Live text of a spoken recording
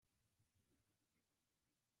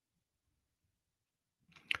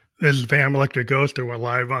This is Van Electric Ghost, and we're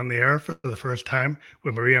live on the air for the first time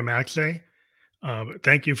with Maria Macsay.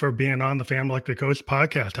 Thank you for being on the Fan Electric Ghost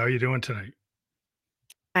podcast. How are you doing tonight?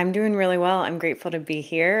 I'm doing really well. I'm grateful to be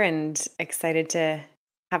here and excited to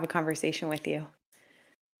have a conversation with you.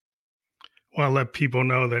 I want to let people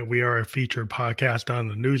know that we are a featured podcast on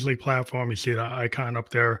the Newsly platform. You see the icon up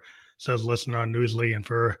there, says listen on Newsly. And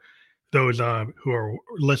for those who are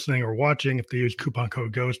listening or watching, if they use coupon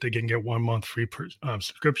code GHOST, they can get 1 month free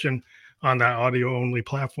subscription on that audio only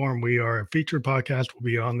platform. We are a featured podcast.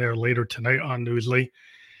 We'll be on there later tonight on Newsly.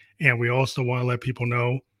 And we also want to let people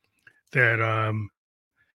know that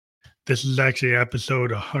this is actually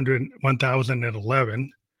episode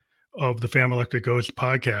 1011 of the Family Electric Ghost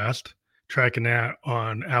podcast, tracking that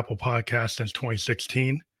on Apple Podcasts since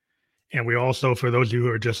 2016. And we also, for those of you who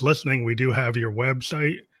are just listening, we do have your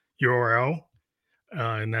website URL,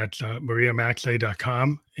 and that's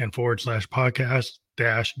mariamaxay.com and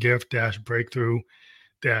 /podcast gift breakthrough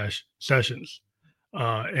sessions.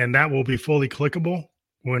 And that will be fully clickable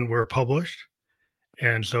when we're published.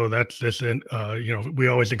 And so that's this, we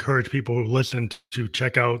always encourage people who listen to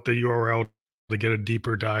check out the URL to get a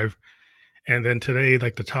deeper dive. And then today,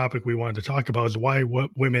 like the topic we wanted to talk about is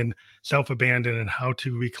what women self-abandon and how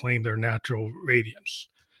to reclaim their natural radiance.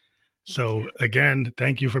 So again,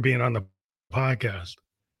 thank you for being on the podcast.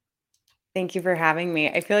 Thank you for having me.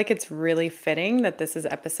 I feel like it's really fitting that this is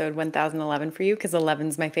episode 1011 for you because 11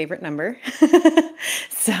 is my favorite number.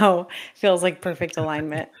 So feels like perfect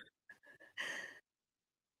alignment.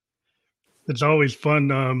 It's always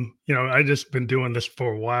fun. I just been doing this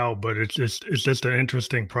for a while, but it's just an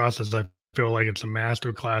interesting process. I feel like it's a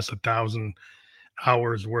master class, 1,000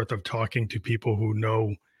 hours worth of talking to people who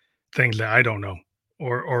know things that I don't know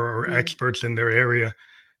or are Mm. experts in their area.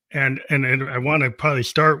 And I want to probably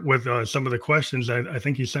start with some of the questions. I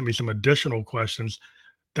think you sent me some additional questions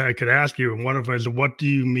that I could ask you. And one of them is, what do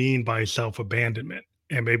you mean by self-abandonment?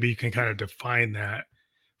 And maybe you can kind of define that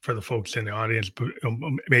for the folks in the audience,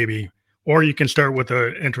 maybe, or you can start with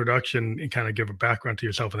an introduction and kind of give a background to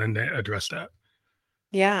yourself and then address that.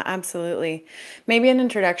 Yeah, absolutely. Maybe an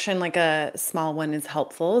introduction, like a small one, is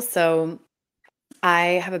helpful. So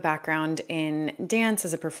I have a background in dance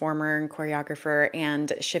as a performer and choreographer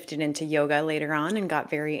and shifted into yoga later on and got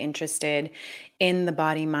very interested in the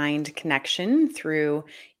body mind connection through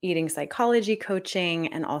eating psychology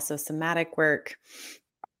coaching and also somatic work.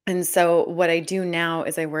 And so, what I do now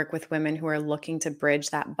is I work with women who are looking to bridge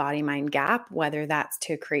that body mind gap, whether that's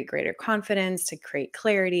to create greater confidence, to create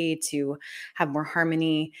clarity, to have more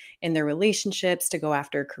harmony in their relationships, to go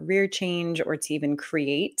after career change, or to even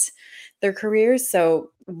create their careers. So,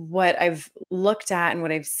 what I've looked at and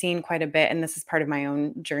what I've seen quite a bit, and this is part of my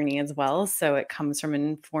own journey as well. So, it comes from an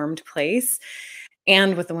informed place.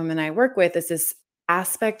 And with the women I work with, is this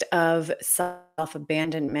aspect of self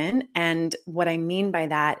abandonment. And what I mean by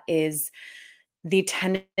that is the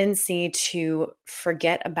tendency to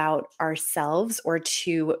forget about ourselves or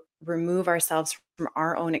to remove ourselves from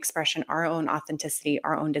our own expression, our own authenticity,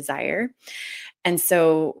 our own desire. And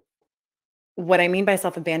so, what I mean by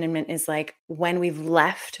self abandonment is like when we've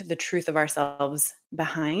left the truth of ourselves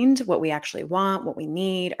behind, what we actually want, what we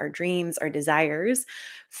need, our dreams, our desires,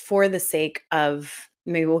 for the sake of,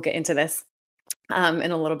 maybe we'll get into this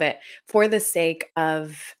in a little bit, for the sake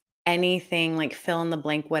of anything like fill in the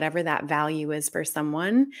blank, whatever that value is for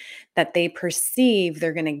someone that they perceive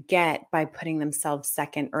they're going to get by putting themselves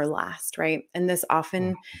second or last, right? And this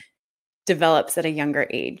often develops at a younger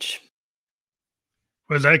age.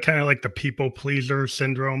 Was that kind of like the people pleaser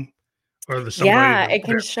syndrome, or the somebody Yeah, that, it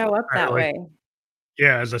can show up kind of that like, way.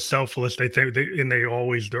 yeah, as a selfless, they think they're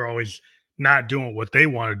always not doing what they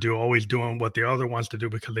want to do, always doing what the other wants to do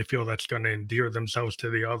because they feel that's going to endear themselves to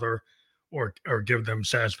the other, or give them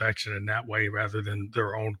satisfaction in that way rather than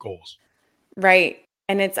their own goals. Right.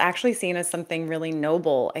 And it's actually seen as something really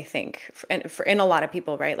noble, I think, for in a lot of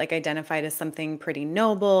people, right? Like identified as something pretty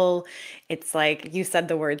noble. It's like you said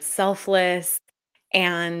the word selfless.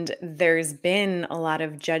 And there's been a lot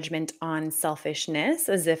of judgment on selfishness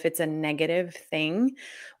as if it's a negative thing,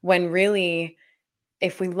 when really,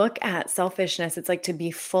 if we look at selfishness, it's like to be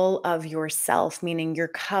full of yourself, meaning your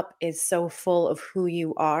cup is so full of who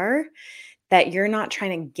you are that you're not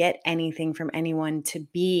trying to get anything from anyone to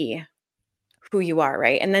be who you are,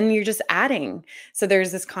 right? And then you're just adding. So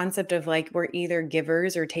there's this concept of like we're either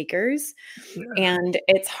givers or takers. Yeah. And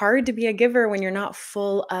it's hard to be a giver when you're not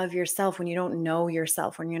full of yourself, when you don't know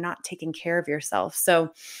yourself, when you're not taking care of yourself.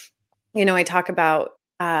 So, I talk about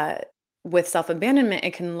with self abandonment,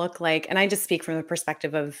 it can look like, and I just speak from the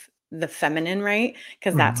perspective of the feminine, right?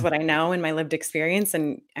 Because that's Mhm. what I know in my lived experience,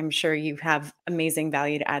 and I'm sure you have amazing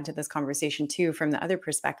value to add to this conversation too from the other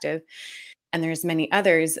perspective, and there's many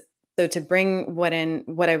others. So to bring what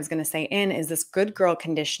I was gonna say in is this good girl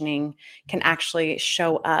conditioning can actually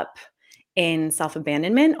show up in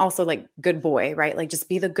self-abandonment, also like good boy, right? Like just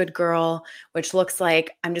be the good girl, which looks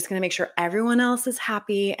like I'm just going to make sure everyone else is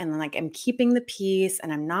happy and then like I'm keeping the peace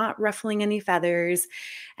and I'm not ruffling any feathers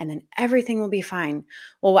and then everything will be fine.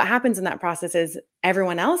 Well, what happens in that process is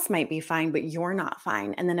everyone else might be fine, but you're not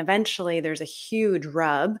fine. And then eventually there's a huge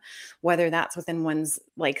rub, whether that's within one's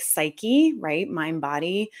like psyche, right? Mind,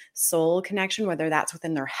 body, soul connection, whether that's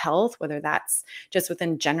within their health, whether that's just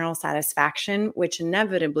within general satisfaction, which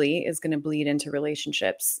inevitably is going to bleed into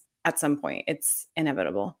relationships at some point. It's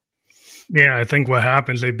inevitable. Yeah, I think what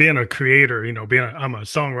happens, like being a creator, I'm a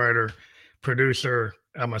songwriter, producer,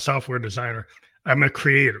 I'm a software designer, I'm a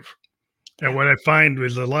creative. And Yeah. what I find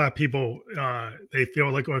is a lot of people, they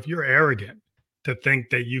feel like, well, if you're arrogant to think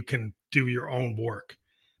that you can do your own work,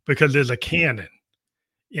 because there's a canon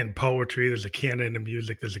in poetry, there's a canon in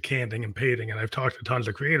music, there's a canon in painting, and I've talked to tons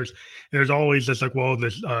of creators. And there's always this like, well,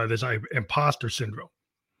 this imposter syndrome,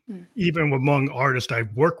 Mm. even among artists I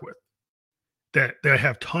work with, that they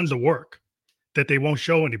have tons of work that they won't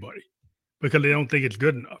show anybody because they don't think it's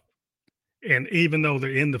good enough. And even though they're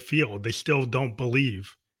in the field, they still don't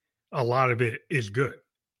believe a lot of it is good.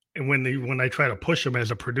 And when I try to push them as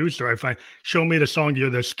a producer, I find show me the song you're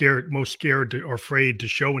the scared most scared to, or afraid to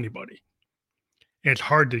show anybody. And it's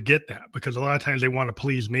hard to get that because a lot of times they want to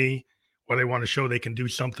please me or they want to show they can do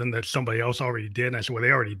something that somebody else already did. And I said, well,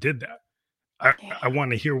 they already did that. I, Yeah. I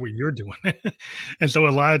want to hear what you're doing. And so a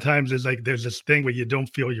lot of times it's like there's this thing where you don't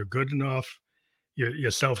feel you're good enough.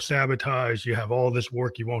 You're self-sabotage. You have all this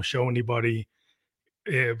work you won't show anybody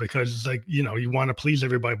because it's like you want to please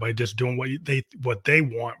everybody by just doing what they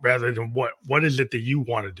want rather than what is it that you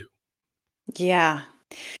want to do. Yeah.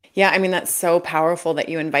 Yeah, I mean, that's so powerful that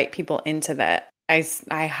you invite people into that.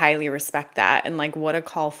 I highly respect that. And like, what a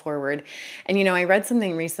call forward. And, I read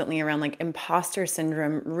something recently around like imposter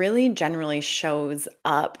syndrome really generally shows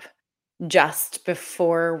up just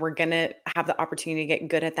before we're going to have the opportunity to get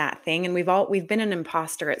good at that thing. And we've been an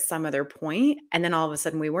imposter at some other point, and then all of a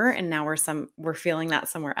sudden we were, and now we're feeling that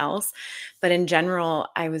somewhere else. But in general,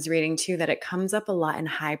 I was reading too that it comes up a lot in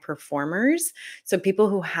high performers. So people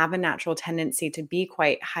who have a natural tendency to be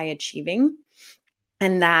quite high achieving,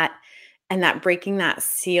 and that breaking that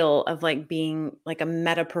seal of like being like a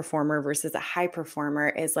meta performer versus a high performer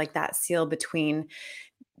is like that seal between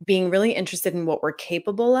being really interested in what we're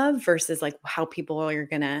capable of versus like how people are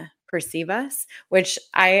gonna perceive us, which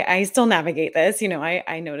I still navigate this.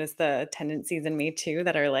 I notice the tendencies in me too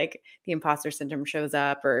that are like the imposter syndrome shows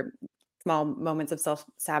up or small moments of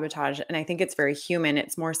self-sabotage. And I think it's very human.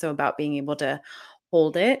 It's more so about being able to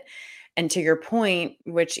hold it. And to your point,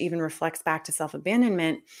 which even reflects back to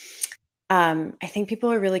self-abandonment, I think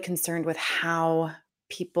people are really concerned with how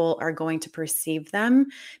people are going to perceive them.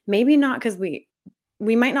 Maybe not because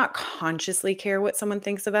we might not consciously care what someone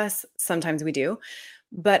thinks of us. Sometimes we do.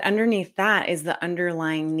 But underneath that is the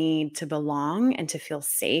underlying need to belong and to feel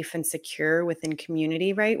safe and secure within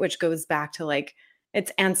community, right? Which goes back to like,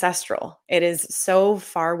 it's ancestral. It is so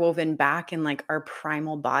far woven back in like our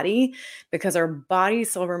primal body because our body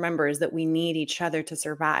still remembers that we need each other to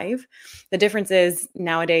survive. The difference is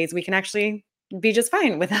nowadays we can actually be just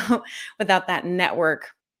fine without without that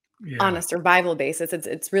network on Yeah. a survival basis.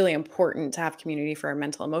 It's really important to have community for our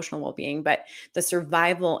mental emotional well-being, but the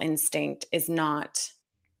survival instinct is not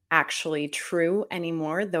actually true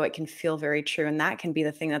anymore, though it can feel very true. And that can be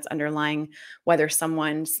the thing that's underlying whether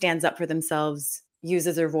someone stands up for themselves,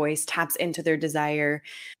 uses their voice, taps into their desire,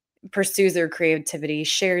 pursues their creativity,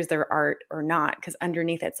 shares their art or not. Because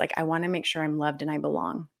underneath it's like, I want to make sure I'm loved and I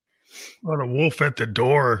belong. Well, the wolf at the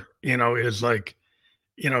door, is like,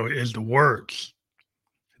 is the words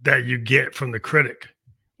that you get from the critic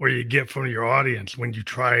or you get from your audience when you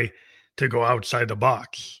try to go outside the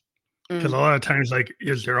box. Because a Mm, lot of times, like,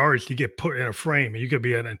 as an artist, you get put in a frame and you could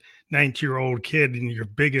be a 19-year-old kid and your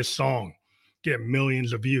biggest song get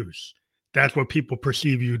millions of views. That's what people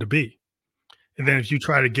perceive you to be. And yeah, then if you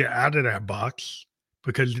try to get out of that box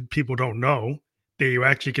because people don't know that you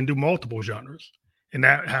actually can do multiple genres, and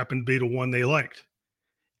that happened to be the one they liked.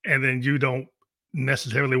 And then you don't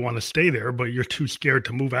necessarily want to stay there, but you're too scared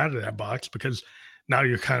to move out of that box because now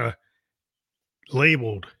you're kind of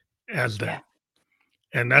labeled as yeah, that.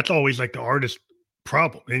 And that's always like the artist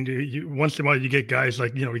problem. And once in a while, you get guys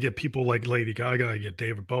like, you get people like Lady Gaga, you get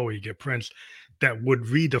David Bowie, you get Prince that would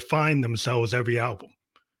redefine themselves every album.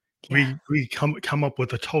 yeah. We come up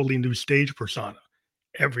with a totally new stage persona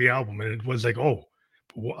every album, and it was like, oh,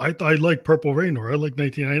 well, I like Purple Rain or I like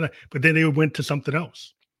 1999, but then they went to something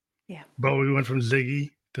else. Yeah. But we went from Ziggy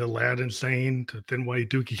to Lad Insane to Thin White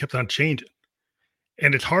Duke. He kept on changing,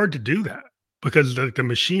 and it's hard to do that because the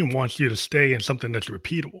machine wants you to stay in something that's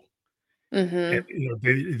repeatable, and Mhm.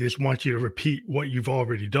 they just want you to repeat what you've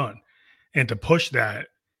already done, and to push that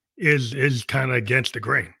is kind of against the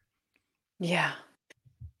grain. Yeah.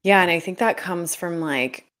 Yeah, and I think that comes from,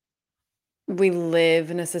 like, we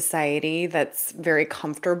live in a society that's very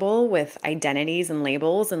comfortable with identities and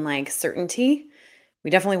labels and, like, certainty. We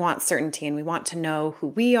definitely want certainty, and we want to know who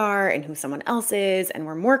we are and who someone else is, and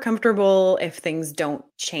we're more comfortable if things don't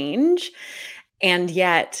change. And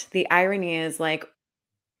yet, the irony is, like,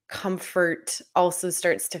 comfort also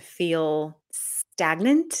starts to feel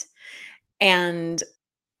stagnant, and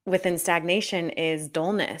within stagnation is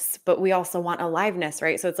dullness, but we also want aliveness,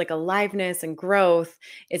 right? So it's like aliveness and growth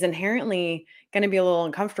is inherently going to be a little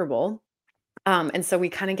uncomfortable. And so we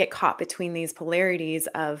kind of get caught between these polarities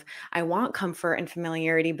of I want comfort and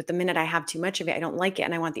familiarity, but the minute I have too much of it, I don't like it.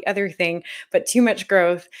 And I want the other thing, but too much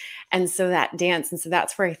growth. And so that dance. And so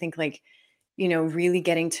that's where I think, like, really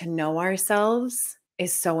getting to know ourselves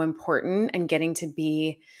is so important, and getting to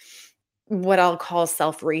be what I'll call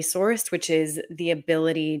self-resourced, which is the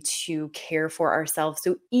ability to care for ourselves.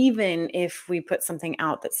 So even if we put something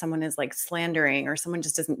out that someone is like slandering, or someone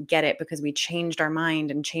just doesn't get it because we changed our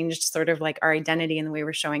mind and changed sort of like our identity and the way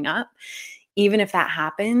we're showing up, even if that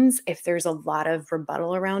happens, if there's a lot of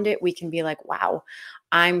rebuttal around it, we can be like, wow,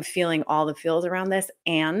 I'm feeling all the feels around this,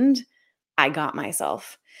 and I got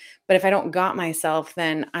myself. But if I don't got myself,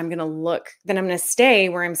 then I'm going to stay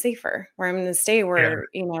where I'm safer, where I'm going to stay Yeah, where,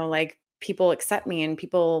 like, people accept me and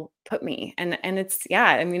people put me. And it's, yeah,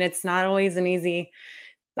 I mean, it's not always an easy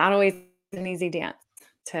dance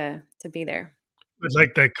to be there. it's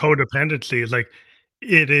like that codependency is like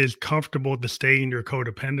it is comfortable to stay in your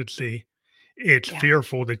codependency. It's Yeah.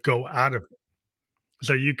 fearful to go out of it.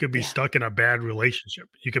 So you could be Yeah. stuck in a bad relationship.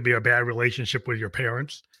 You could be a bad relationship with your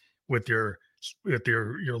parents, with your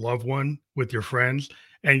loved one, with your friends,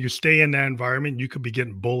 and you stay in that environment. You could be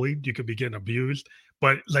getting bullied. You could be getting abused,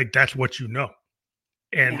 but like that's what you know.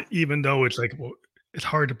 And Yeah. even though it's like, well, it's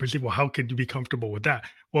hard to perceive. Well, how could you be comfortable with that?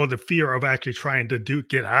 Well, the fear of actually trying to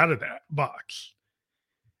get out of that box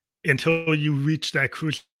until you reach that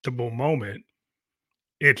crucible moment,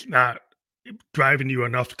 it's not driving you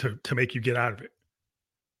enough to make you get out of it.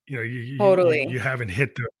 You know, Totally. you haven't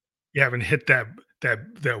hit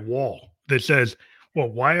that wall that says, "Well,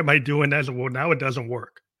 why am I doing that?" Well, now it doesn't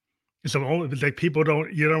work. So only like people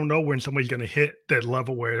don't you don't know when somebody's gonna hit that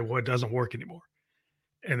level where well, it doesn't work anymore.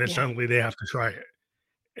 And then Yeah. suddenly they have to try it.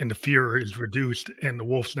 And the fear is reduced and the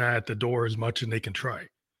wolf's not at the door as much as they can try.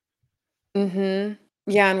 Mhm.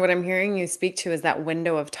 Yeah, and what I'm hearing you speak to is that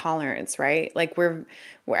window of tolerance, right? Like, we're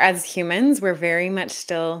as humans, we're very much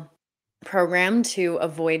still programmed to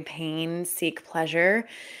avoid pain, seek pleasure,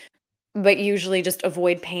 but usually just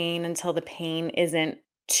avoid pain until the pain isn't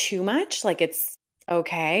too much, like it's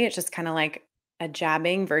okay. It's just kind of like a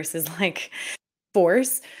jabbing versus like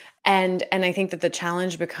force. And I think that the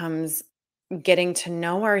challenge becomes getting to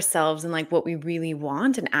know ourselves and like what we really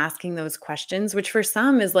want, and asking those questions, which for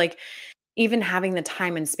some is like even having the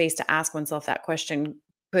time and space to ask oneself that question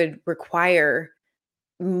could require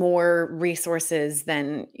more resources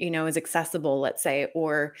than, is accessible, let's say,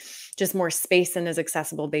 or just more space than is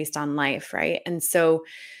accessible based on life, right? And so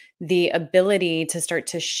the ability to start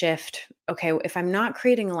to shift, okay, if I'm not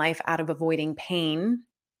creating a life out of avoiding pain,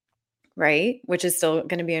 right? Which is still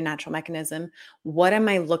going to be a natural mechanism. What am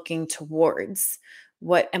I looking towards?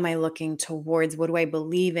 What am I looking towards? What do I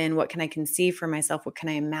believe in? What can I conceive for myself? What can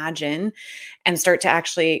I imagine? And start to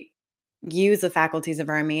actually use the faculties of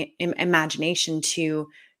our imagination to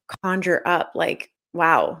conjure up, like,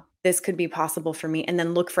 wow, this could be possible for me. And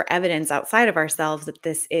then look for evidence outside of ourselves that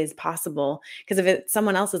this is possible. Because if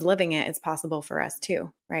someone else is living it, it's possible for us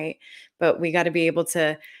too. Right. But we got to be able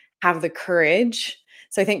to have the courage.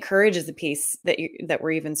 So I think courage is a piece that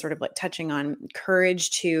we're even sort of like touching on.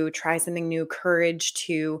 Courage to try something new, courage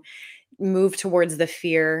to move towards the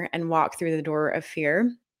fear and walk through the door of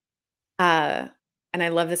fear. Uh, and I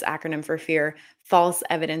love this acronym for fear: false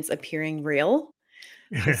evidence appearing real.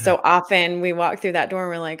 Because so often we walk through that door and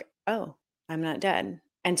we're like, oh, I'm not dead.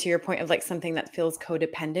 And to your point of like something that feels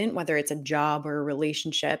codependent, whether it's a job or a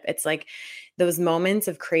relationship, it's like those moments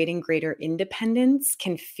of creating greater independence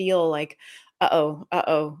can feel like,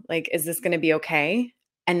 like, is this going to be okay?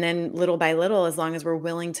 And then little by little, as long as we're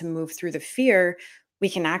willing to move through the fear, we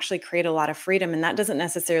can actually create a lot of freedom. And that doesn't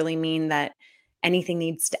necessarily mean that anything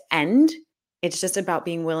needs to end. It's just about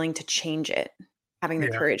being willing to change it. having the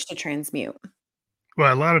Yeah. courage to transmute.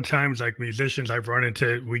 Well, a lot of times, like musicians I've run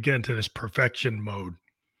into, we get into this perfection mode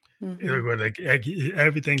Mhm. where like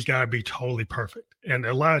everything's got to be totally perfect. And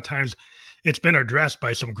a lot of times it's been addressed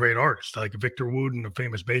by some great artists like Victor Wooten, a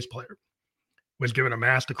famous bass player, was giving a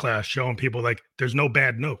master class showing people like there's no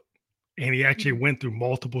bad note. And he actually Mhm. went through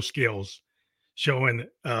multiple scales showing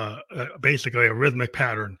basically a rhythmic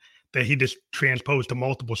pattern that he just transposed to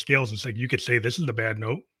multiple scales and said, you could say this is the bad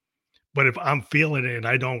note. But if I'm feeling it and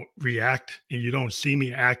I don't react and you don't see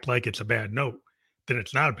me act like it's a bad note, then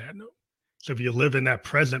it's not a bad note. So if you live in that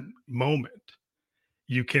present moment,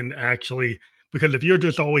 you can actually, because if you're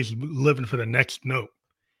just always living for the next note,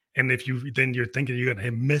 and if you then you're thinking you're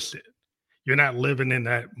gonna miss it, you're not living in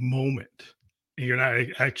that moment. And you're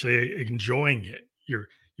not actually enjoying it. You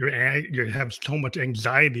have so much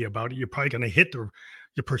anxiety about it. You're probably gonna hit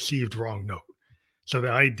the perceived wrong note. So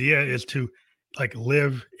the idea is to like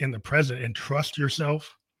live in the present and trust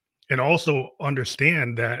yourself and also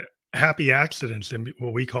understand that happy accidents in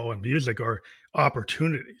what we call in music are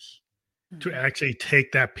opportunities to Mhm. actually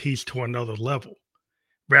take that piece to another level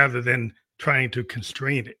rather than trying to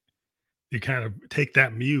constrain it. You kind of take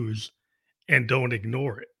that muse and don't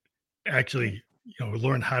ignore it. Yeah. Actually,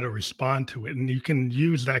 learn how to respond to it. And you can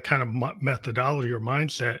use that kind of methodology or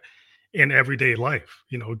mindset in everyday life,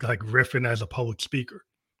 like riffing as a public speaker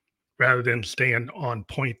rather than staying on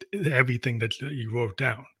point everything that you wrote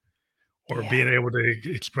down or Yeah. being able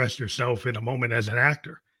to express yourself in a moment as an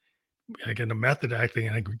actor like in the method acting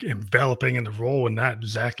and like enveloping in the role and not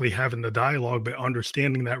exactly having the dialogue but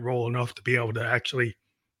understanding that role enough to be able to actually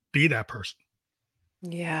be that person.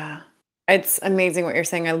 Yeah. It's amazing what you're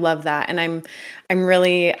saying. I love that. And I'm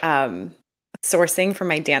really sourcing from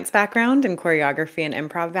my dance background and choreography and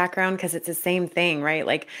improv background because it's the same thing, right?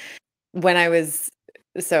 Like when I was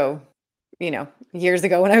so, years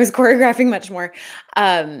ago when I was choreographing much more,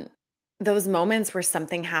 um, those moments where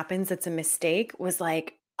something happens that's a mistake was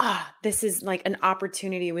like, this is like an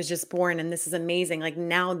opportunity was just born and this is amazing. Like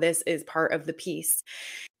now this is part of the piece.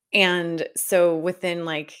 And so within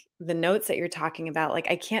like the notes that you're talking about, like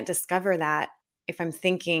I can't discover that if I'm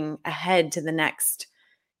thinking ahead to the next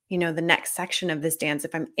section of this dance.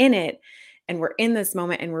 If I'm in it and we're in this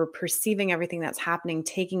moment and we're perceiving everything that's happening,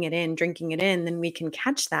 taking it in, drinking it in, then we can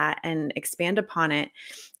catch that and expand upon it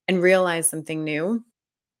and realize something new.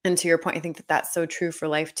 And to your point, I think that that's so true for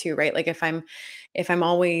life too, right? Like if I'm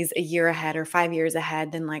always a year ahead or 5 years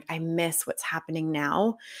ahead, then like I miss what's happening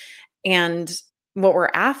now. And what we're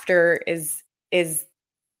after is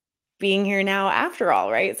being here now after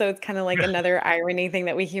all, right? So it's kind of like Yeah. another irony thing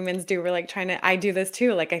that we humans do. We're like I do this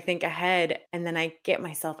too. Like I think ahead and then I get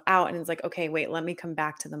myself out and it's like, okay, wait, let me come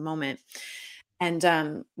back to the moment.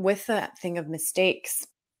 And with that thing of mistakes,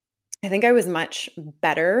 I think I was much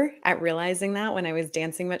better at realizing that when I was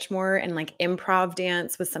dancing much more and like improv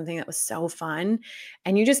dance was something that was so fun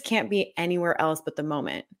and you just can't be anywhere else but the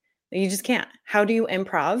moment. You just can't. How do you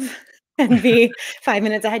improv and be 5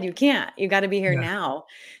 minutes ahead? You can't. You got to be here Yeah. now.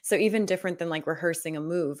 So even different than like rehearsing a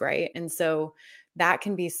move, right? And so that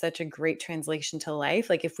can be such a great translation to life.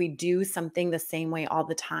 Like if we do something the same way all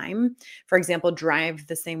the time, for example, drive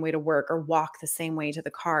the same way to work or walk the same way to the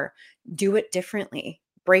car, do it differently,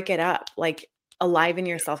 break it up, like aliven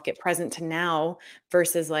yourself, get present to now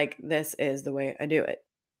versus like, this is the way I do it.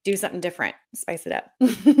 Do something different, spice it up.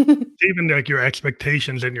 Even like your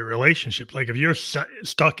expectations in your relationship, like if you're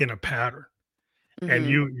stuck in a pattern and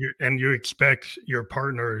Mhm. you expect your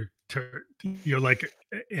partner to, you're like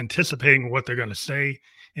anticipating what they're going to say,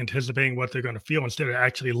 anticipating what they're going to feel instead of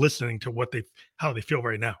actually listening to what they how they feel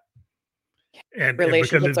right now. And because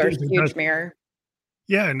Relationships are a it does, huge mirror.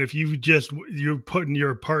 yeah, and if you just you're putting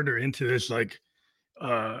your partner into this like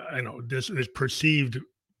I know this perceived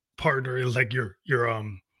partner is like your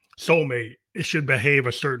soulmate, it should behave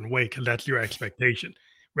a certain way because that's your expectation,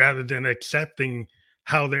 rather than accepting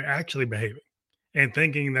how they're actually behaving and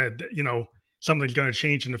thinking that something's going to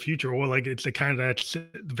change in the future. Or like it's the kind of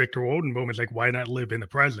Victor Woden moment, like why not live in the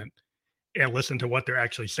present and listen to what they're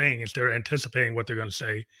actually saying instead of anticipating what they're going to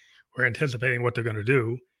say or anticipating what they're going to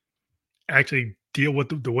do. Actually, deal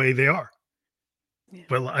with the way they are. Yeah.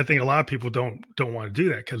 But I think a lot of people don't want to do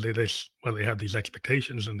that because they have these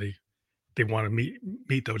expectations and they want to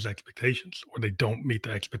meet those expectations, or they don't meet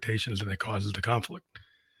the expectations, and it causes the conflict.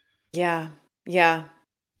 Yeah. Yeah.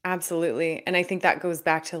 Absolutely. And I think that goes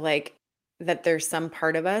back to like that there's some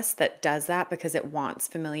part of us that does that because it wants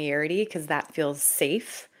familiarity because that feels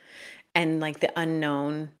safe and like the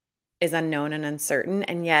unknown is unknown and uncertain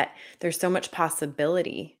and yet there's so much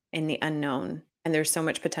possibility in the unknown and there's so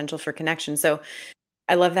much potential for connection. So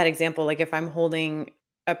I love that example. Like if I'm holding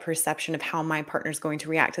a perception of how my partner's going to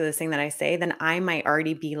react to this thing that I say, then I might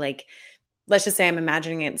already be like, let's just say I'm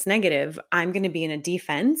imagining it's negative. I'm going to be in a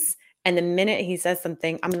defense. And the minute he says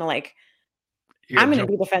something, Yeah, I'm going to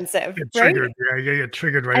jump be defensive, get right? triggered. Yeah, you get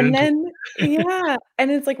triggered right And into it. then, yeah.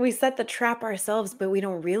 And it's like we set the trap ourselves, but we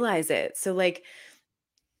don't realize it. So, like,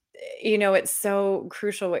 it's so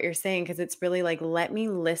crucial what you're saying because it's really like, let me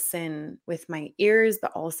listen with my ears,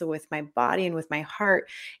 but also with my body and with my heart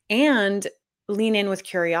and lean in with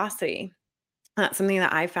curiosity. That's something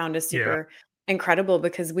that I found is Yeah. super incredible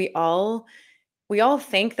because we all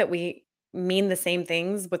think that we mean the same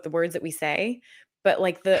things with the words that we say, but,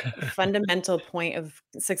 like, the fundamental point of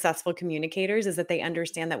successful communicators is that they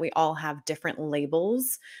understand that we all have different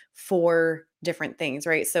labels for different things,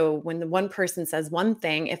 right? So, when the one person says one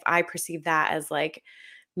thing, if I perceive that as, like,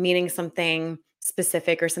 meaning something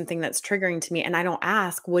specific or something that's triggering to me, and I don't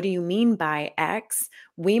ask, "What do you mean by X?"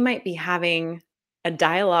 We might be having a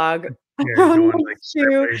dialogue Yeah, on going, like, those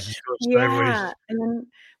 2. sideways, it goes Yeah, sideways. and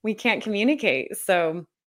then we can't communicate, so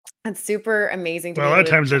it's super amazing to Well, be a lot able of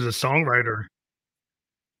to. times as a songwriter,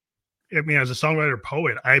 I mean, as a songwriter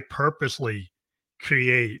poet, I purposely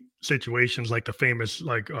create situations like the famous,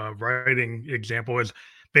 like, writing example is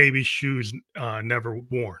baby shoes, never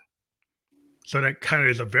worn. So that kinda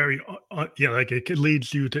is a very, like, it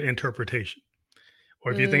leads you to interpretation.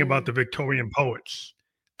 Or if you think about Mm, the Victorian poets,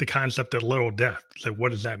 the concept of little death, it's like,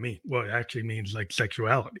 what does that mean? Well, it actually means like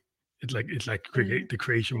sexuality. It's like mhm, create the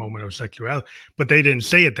creation moment of sexuality, but they didn't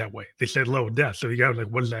say it that way. They said little death. So you got like,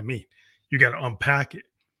 what does that mean? You got to unpack it.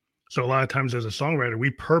 So a lot of times as a songwriter,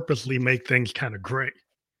 we purposely make things kind of gray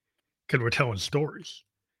because we're telling stories,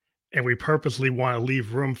 and we purposely want to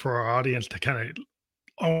leave room for our audience to kind of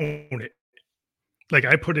own it. Like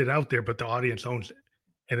I put it out there, but the audience owns it,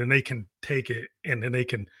 and then they can take it, and then they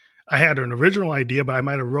can. I had an original idea, but I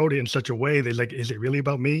might have wrote it in such a way that like, is it really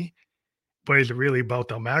about me? But is it really about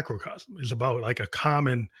the macrocosm? It's about like a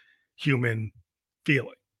common human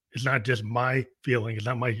feeling. It's not just my feeling. It's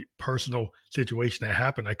not my personal situation that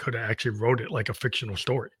happened. I could have actually wrote it like a fictional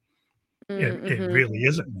story, and mm, it mhm. really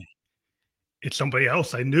isn't me. It's somebody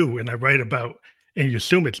else I knew, and I write about, and you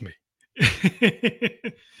assume it's me.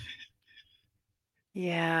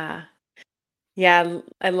 Yeah. Yeah,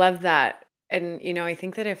 I love that, and, I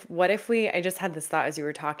think that if what if we I just had this thought as you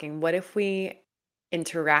were talking, what if we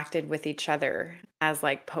interacted with each other as,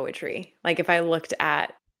 like, poetry? Like, if I looked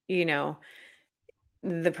at, you know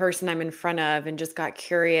the person I'm in front of and just got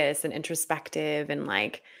curious and introspective and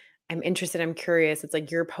like I'm interested, I'm curious. It's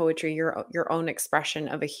like your poetry, your own expression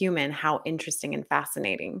of a human, how interesting and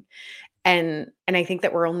fascinating. And I think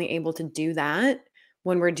that we're only able to do that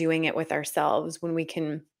when we're doing it with ourselves, when we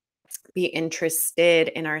can be interested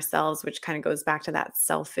in ourselves, which kind of goes back to that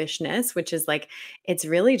selfishness, which is like it's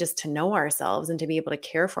really just to know ourselves and to be able to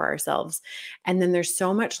care for ourselves. And then there's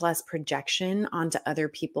so much less projection onto other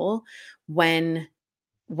people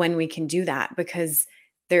when we can do that because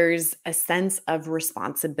there's a sense of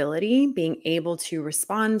responsibility, being able to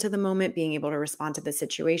respond to the moment, being able to respond to the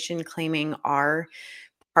situation, claiming our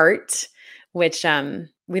part, which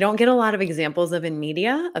we don't get a lot of examples of in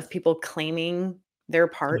media of people claiming their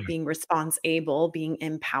part, Yeah, being responsible, being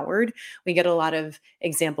empowered. We get a lot of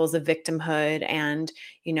examples of victimhood and,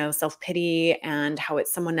 self pity and how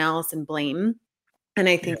it's someone else and blame. And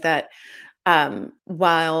I yeah. think that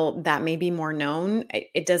while that may be more known,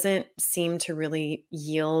 it doesn't seem to really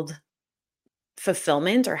yield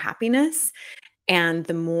fulfillment or happiness. And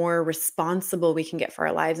the more responsible we can get for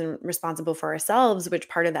our lives and responsible for ourselves, which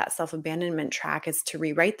part of that self abandonment track is to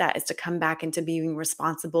rewrite that, is to come back into being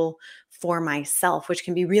responsible for myself, which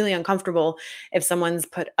can be really uncomfortable if someone's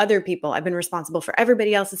put other people, I've been responsible for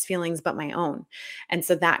everybody else's feelings but my own. And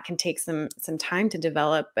so that can take some time to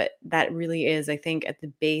develop, but that really is, I think, at the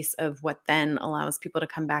base of what then allows people to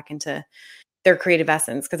come back into their creative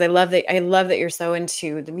essence, because I love that you're so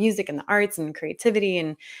into the music and the arts and creativity,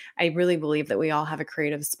 and I really believe that we all have a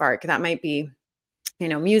creative spark. That might be,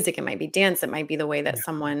 music, it might be dance, it might be the way that Yeah,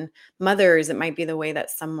 someone mothers, it might be the way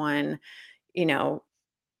that someone, you know,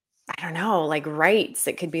 I don't know, like writes,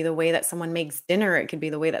 it could be the way that someone makes dinner, it could be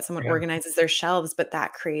the way that someone yeah. organizes their shelves, but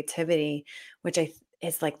that creativity, which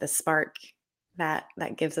is like the spark that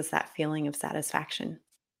gives us that feeling of satisfaction.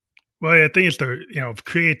 Well, I think it's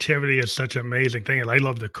creativity is such an amazing thing, and I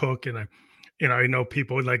love to cook, and I know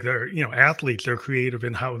people like they're, athletes, they're creative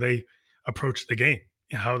in how they approach the game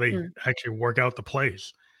and how they Mm, actually work out the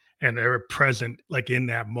plays, and they're present like in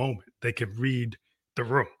that moment. They can read the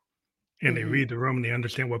room, and they mhm. read the room, and they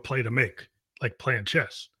understand what play to make, like playing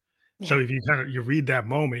chess. So Yeah. if you read that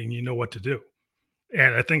moment and you know what to do.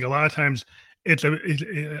 And I think a lot of times I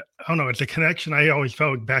don't know, it's a connection I always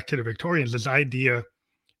felt back to the Victorians, this idea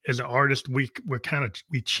as an artist, we're kind of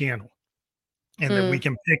we channel and that we Mm,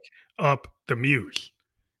 can pick up the muse.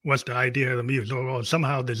 What's the idea of the muse? Well,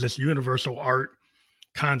 somehow there's this universal art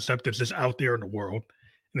concept that's just out there in the world.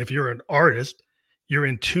 And if you're an artist, you're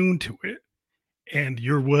in tune to it and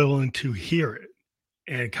you're willing to hear it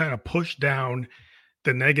and kind of push down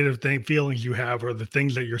the negative feelings you have or the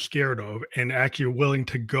things that you're scared of and actually willing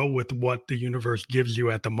to go with what the universe gives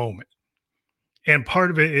you at the moment. And part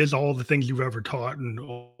of it is all the things you've ever taught and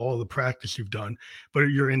all the practice you've done, but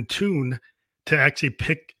you're in tune to actually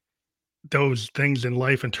pick those things in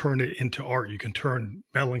life and turn it into art. You can turn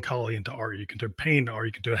melancholy into art. You can turn pain into art.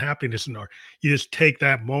 You can turn happiness into art. You just take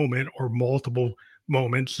that moment or multiple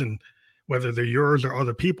moments, and whether they're yours or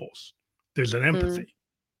other people's, there's an mm, empathy,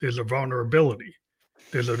 there's a vulnerability,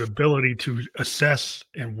 there's an ability to assess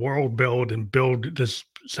and world build and build this.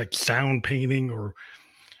 It's like sound painting or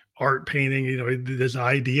art painting. This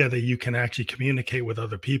idea that you can actually communicate with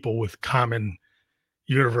other people with common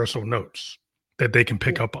universal notes that they can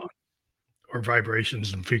pick up on or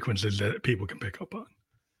vibrations and frequencies that people can pick up on.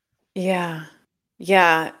 yeah.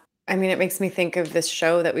 Yeah. I mean, it makes me think of this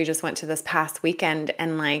show that we just went to this past weekend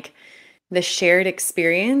and like the shared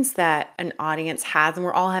experience that an audience has. And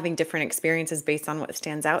we're all having different experiences based on what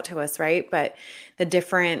stands out to us, right? But the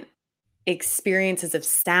different experiences of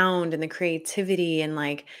sound and the creativity and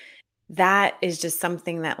like that is just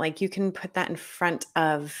something that like you can put that in front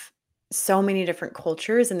of so many different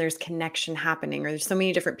cultures and there's connection happening or there's so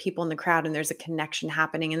many different people in the crowd and there's a connection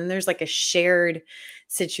happening and then there's like a shared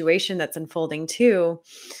situation that's unfolding too,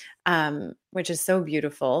 which is so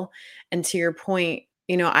beautiful. And to your point,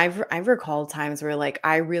 I've recalled times where like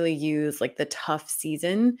I really use like the tough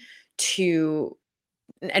season to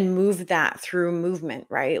and move that through movement,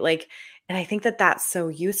 right? Like, and I think that that's so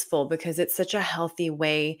useful because it's such a healthy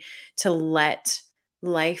way to let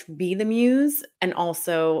life be the muse and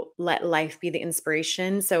also let life be the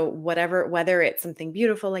inspiration. So whether it's something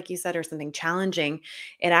beautiful like you said or something challenging,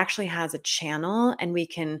 it actually has a channel and we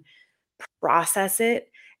can process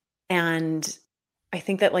it. And I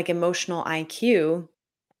think that like emotional IQ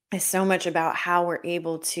is so much about how we're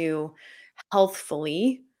able to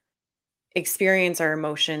healthfully experience our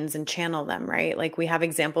emotions and channel them, right? Like we have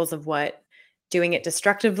examples of what doing it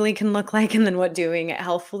destructively can look like and then what doing it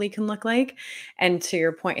healthfully can look like. And to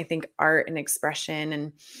your point, I think art and expression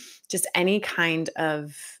and just any kind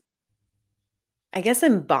of, I guess,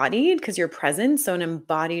 embodied because you're present. So an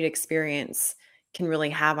embodied experience can really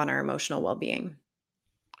have on our emotional well being.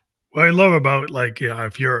 What I love about like,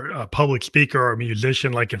 if you're a public speaker or a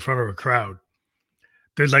musician, like in front of a crowd,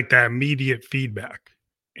 there's like that immediate feedback.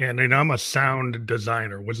 And I'm a sound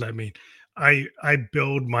designer. What does that mean? I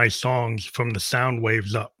build my songs from the sound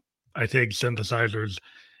waves up. I take synthesizers,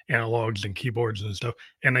 analogs, and keyboards and stuff.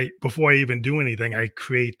 And I before I even do anything, I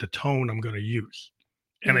create the tone I'm going to use.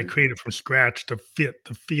 And I Mm, create it from scratch to fit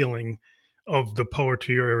the feeling of the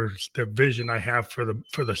poetry or the vision I have for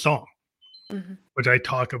the song, mhm, which I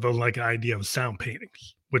talk about like an idea of sound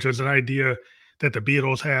paintings, which was an idea that the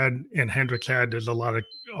Beatles had and Hendrix had. There's a lot of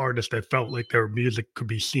artists that felt like their music could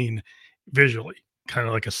be seen visually, kind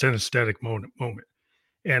of like a synesthetic moment.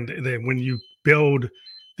 And then when you build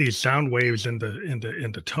these sound waves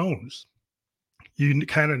into tones, you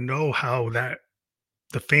kind of know how that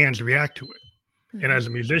the fans react to it. And mhm. as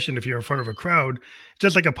a musician, if you're in front of a crowd,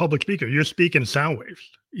 just like a public speaker, you're speaking sound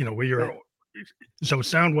waves, where Yeah. you're so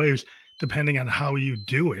sound waves, depending on how you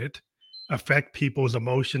do it, affect people's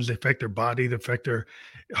emotions, they affect their body, they affect their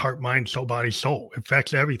heart, mind, soul, body, soul, it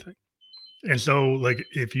affects everything. And so, like,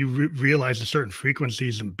 if you realize that certain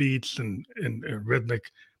frequencies and beats and rhythmic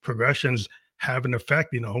progressions have an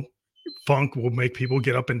effect, funk will make people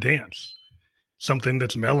get up and dance. Something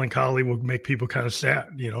that's melancholy will make people kind of sad,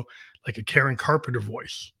 like a Karen Carpenter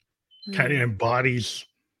voice kind of Mm, embodies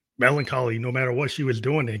melancholy no matter what she was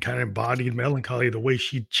doing. It kind of embodied melancholy the way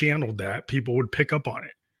she channeled that. People would pick up on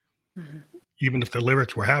it, mhm. even if the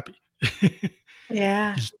lyrics were happy. you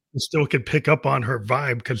Yeah. still could pick up on her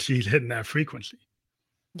vibe because she's hitting that frequency.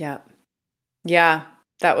 Yeah. Yeah.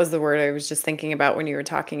 That was the word I was just thinking about when you were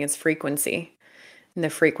talking is frequency and the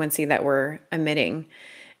frequency that we're emitting.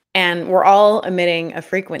 And we're all emitting a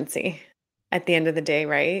frequency at the end of the day,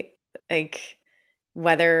 right? Like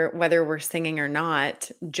whether we're singing or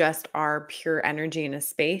not, just our pure energy in a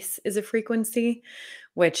space is a frequency,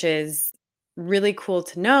 which is really cool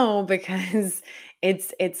to know because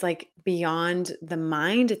it's like beyond the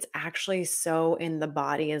mind, it's actually so in the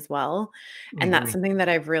body as well. And that's Hmm. something that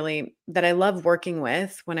I love working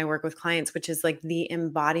with when I work with clients, which is like the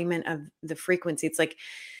embodiment of the frequency. It's like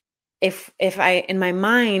if I in my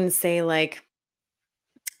mind say like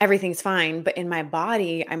everything's fine, but in my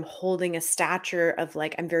body, I'm holding a stature of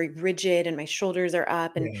like I'm very rigid and my shoulders are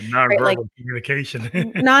up and Yeah, right, like nonverbal communication.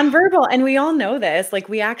 nonverbal, and we all know this, like,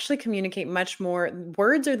 we actually communicate much more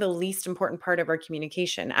words are the least important part of our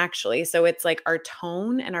communication, actually, so it's like our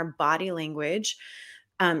tone and our body language,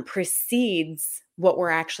 precedes what we're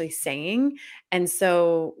actually saying, and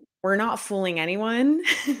so we're not fooling anyone,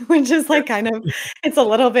 which is, like, kind of it's a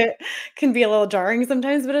little bit can be a little jarring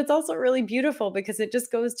sometimes, but it's also really beautiful because it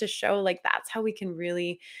just goes to show, like, that's how we can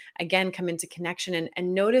really, again, come into connection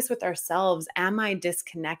and notice with ourselves, am I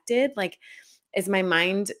disconnected? Like, is my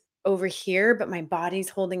mind over here, but my body's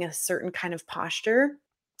holding a certain kind of posture?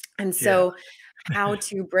 And Yeah. so how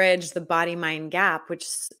to bridge the body mind gap, which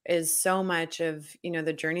is so much of,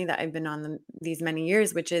 the journey that I've been on these many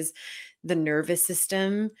years, which is the nervous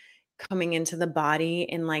system coming into the body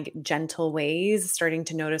in like gentle ways, starting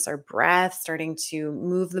to notice our breath, starting to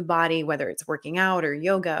move the body, whether it's working out or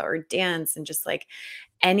yoga or dance, and just like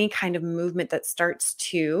any kind of movement that starts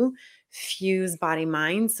to fuse body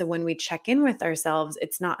mind. So when we check in with ourselves,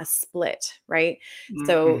 it's not a split, right?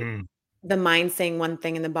 So Mhm. the mind saying one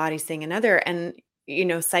thing and the body saying another. And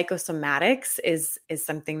psychosomatics is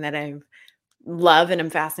something that I love and I'm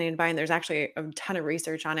fascinated by. And there's actually a ton of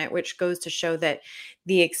research on it, which goes to show that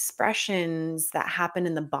the expressions that happen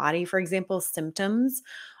in the body, for example, symptoms,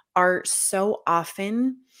 are so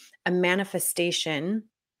often a manifestation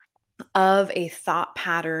of a thought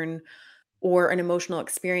pattern or an emotional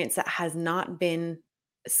experience that has not been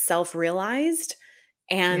self-realized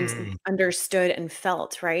and Mm. understood and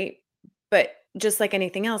felt, right? But just like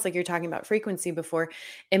anything else, like you're talking about frequency before,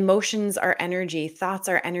 emotions are energy, thoughts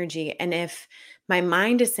are energy. And if my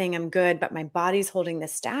mind is saying I'm good, but my body's holding the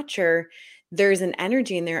stature, there's an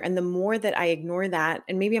energy in there. And the more that I ignore that,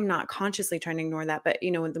 and maybe I'm not consciously trying to ignore that, but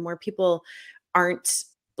the more people aren't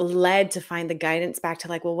led to find the guidance back to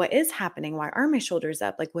like, well, what is happening? Why are my shoulders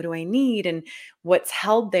up? Like, what do I need? And what's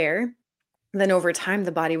held there? Then over time,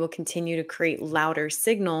 the body will continue to create louder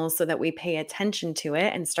signals so that we pay attention to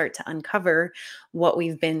it and start to uncover what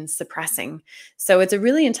we've been suppressing. So it's a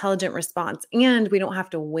really intelligent response. And we don't have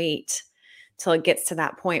to wait till it gets to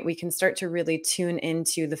that point. We can start to really tune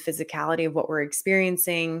into the physicality of what we're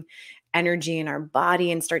experiencing, energy in our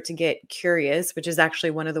body, and start to get curious, which is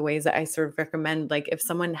actually one of the ways that I sort of recommend. Like, if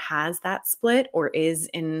someone has that split or is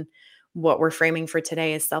in what we're framing for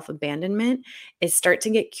today as self abandonment, is start to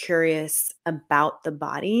get curious about the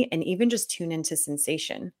body and even just tune into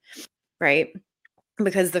sensation, right?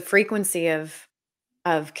 Because the frequency of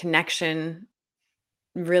connection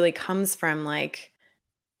really comes from like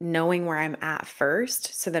knowing where I'm at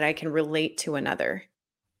first so that I can relate to another.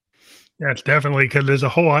 Yeah, it's definitely because there's a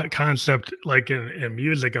whole concept like in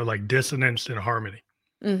music of like dissonance and harmony.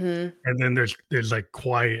 Mhm. And then there's like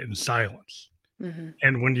quiet and silence. Mhm.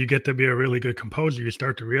 And when you get to be a really good composer, you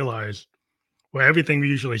start to realize, well, everything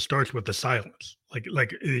usually starts with the silence.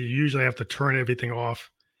 Like you usually have to turn everything off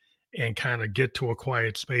and kind of get to a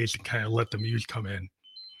quiet space and kind of let the muse come in.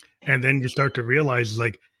 And then you start to realize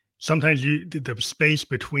like sometimes the space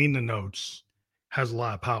between the notes has a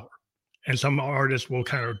lot of power. And some artists will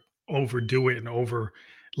kind of overdo it and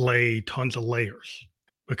overlay tons of layers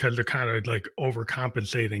because they're kind of like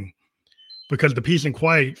overcompensating because the peace and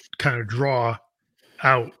quiet kind of draw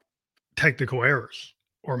out technical errors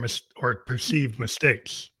or perceived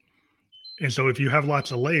mistakes. And so if you have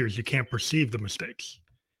lots of layers, you can't perceive the mistakes.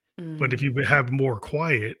 But if Mm. you have more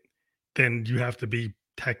quiet, then you have to be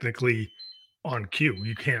technically on cue.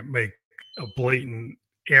 You can't make a blatant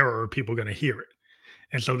error, people are going to hear it.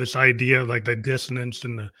 And so this idea of like the dissonance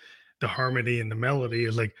and the harmony and the melody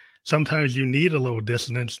is like sometimes you need a little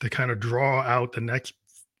dissonance to kind of draw out the next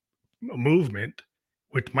movement,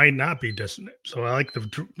 which might not be dissonant. So I like to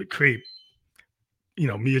create,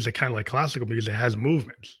 music kind of like classical music has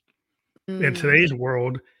movements. In Mm. today's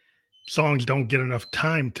world, songs don't get enough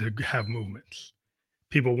time to have movements.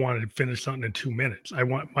 People want to finish something in 2 minutes. I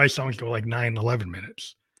want my songs go like 9, 11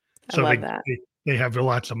 minutes. I So love they, that. they, they have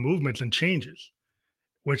lots of movements and changes,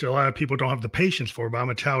 which a lot of people don't have the patience for. But I'm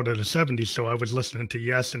a child of the 70s. So I was listening to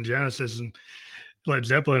Yes and Genesis and Led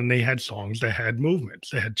Zeppelin, and they had songs that had movements,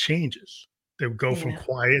 they had changes. They would go from Yeah.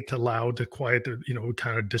 quiet to loud to quiet to,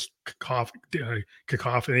 kind of just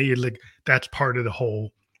cacophony. Like that's part of the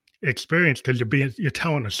whole experience because you're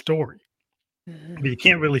telling a story. But Mhm. you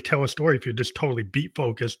can't really tell a story if you're just totally beat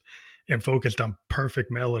focused and focused on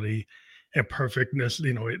perfect melody and perfectness,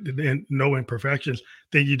 and no imperfections.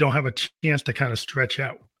 Then you don't have a chance to kind of stretch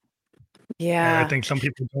out. And I Yeah. think some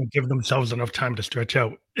people don't give themselves enough time to stretch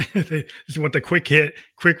out. They just want the quick hit,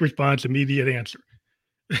 quick response, immediate answer.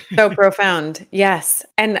 So profound. Yes.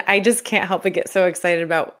 And I just can't help but get so excited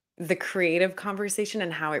about the creative conversation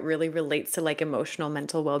and how it really relates to like emotional,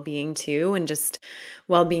 mental well being too, and just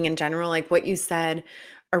well being in general. Like what you said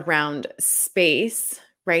around space,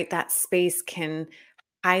 right? That space can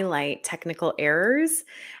highlight technical errors.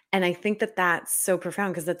 And I think that that's so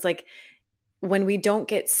profound because it's like when we don't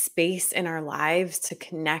get space in our lives to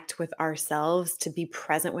connect with ourselves, to be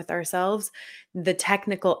present with ourselves, the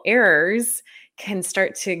technical errors can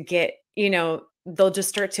start to get, they'll just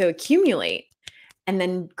start to accumulate. And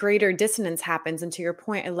then greater dissonance happens. And to your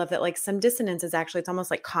point, I love that like some dissonance is actually, it's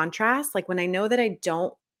almost like contrast. Like when I know that I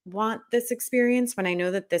don't want this experience, when I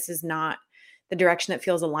know that this is not the direction that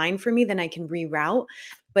feels aligned for me, then I can reroute.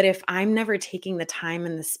 But if I'm never taking the time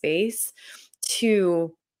and the space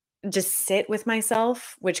to just sit with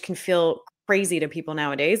myself, which can feel crazy to people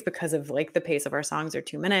nowadays because of like the pace of our songs are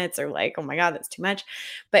 2 minutes or like, oh my God, that's too much.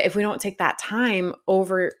 But if we don't take that time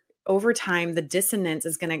over time, the dissonance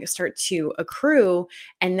is going to start to accrue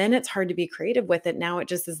and then it's hard to be creative with it. Now it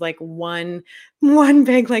just is like one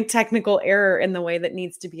big like technical error in the way that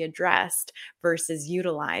needs to be addressed versus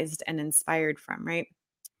utilized and inspired from, right?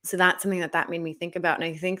 So that's something that made me think about. And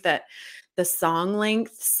I think that the song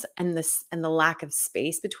lengths and the lack of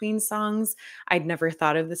space between songs, I'd never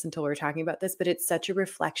thought of this until we were talking about this, but it's such a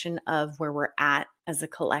reflection of where we're at as a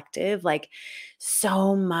collective. Like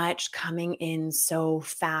so much coming in so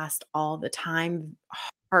fast all the time,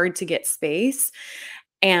 hard to get space,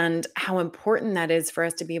 and how important that is for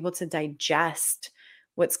us to be able to digest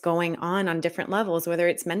what's going on different levels, whether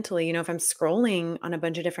it's mentally, if I'm scrolling on a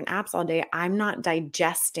bunch of different apps all day, I'm not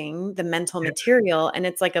digesting the mental Yeah, material and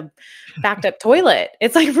it's like a backed up toilet.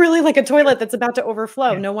 It's like really like a yeah, toilet that's about to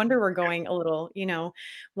overflow. yeah. No wonder we're going a little,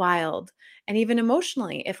 wild. And even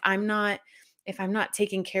emotionally, if I'm not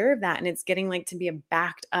taking care of that and it's getting like to be a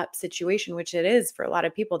backed up situation, which it is for a lot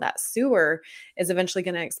of people, that sewer is eventually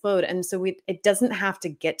going to explode. And so it doesn't have to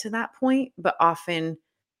get to that point, but often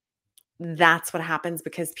that's what happens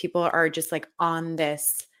because people are just like on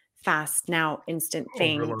this fast now instant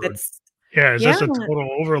thing Overload. that's Yeah, it's yeah. just a total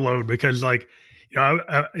overload because, like,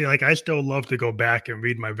 like I still love to go back and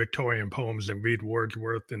read my Victorian poems and read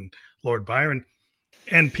Wordsworth and Lord Byron.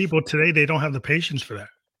 And people today, they don't have the patience for that.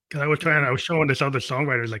 Because Yeah. I was showing this other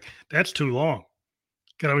songwriters like that's too long.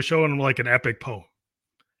 Because I was showing them like an epic poem,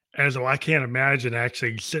 and so I can't imagine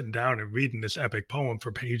actually sitting down and reading this epic poem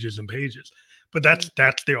for pages and pages. But Mm,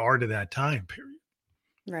 that's the art of that time period.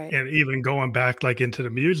 right. And even going back like into the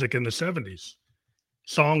music in the 70s,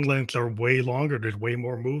 song lengths are way longer. There's way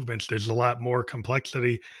more movements. There's a lot more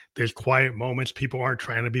complexity. There's quiet moments. People aren't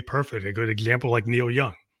trying to be perfect. A good example, like Neil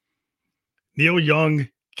Young. Neil Young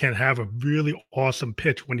can have a really awesome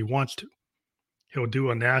pitch when he wants to. He'll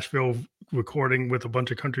do a Nashville recording with a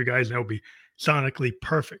bunch of country guys, and it'll be sonically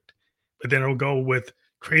perfect. But then he'll go with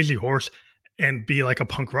Crazy Horse and be like a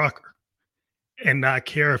punk rocker and not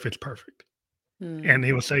care if it's perfect. And Mm,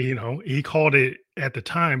 he will say, he called it at the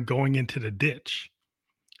time going into the ditch.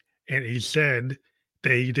 And he said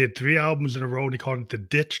they did 3 albums in a row, and he called it the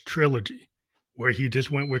Ditch Trilogy, where he just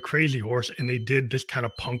went with Crazy Horse, and they did this kind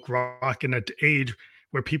of punk rock in an age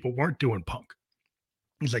where people weren't doing punk.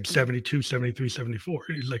 He's like mm, 72, 73, 74.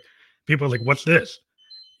 He's like, people are like, "What's this?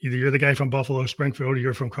 Either you're the guy from Buffalo, Springfield, or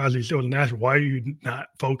you're from Crosby, Stills, and Nash. Why are you not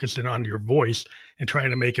focusing on your voice and trying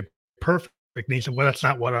to make it perfect?" And he said, "Well, that's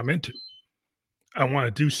not what I'm into. I want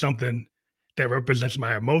to do something that represents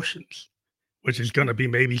my emotions, which is going to be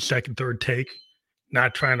maybe second, third take,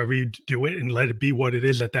 not trying to redo it and let it be what it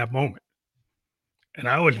is at that moment." And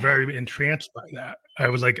I was yeah. very entranced by that. I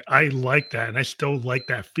was like, I like that. And I still like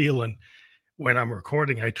that feeling when I'm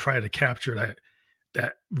recording. I try to capture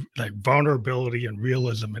that like vulnerability and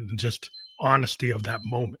realism and just honesty of that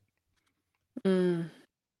moment. Mm,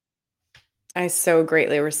 I so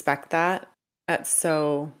greatly respect that. That's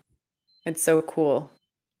so it's so cool.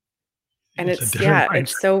 And It's a it's different yeah,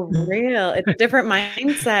 it's mindset. so real. It's a different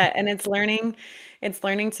mindset and it's learning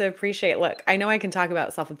to appreciate. Look, I know I can talk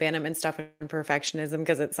about self-abandonment stuff and perfectionism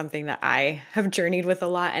because it's something that I have journeyed with a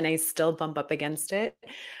lot and I still bump up against it.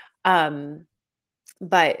 Um,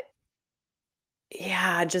 but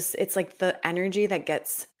yeah, just it's like the energy that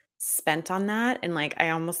gets spent on that and like I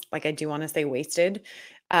almost like I do want to say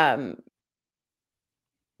um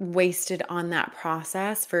wasted on that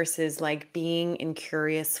process versus like being in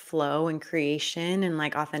curious flow and creation and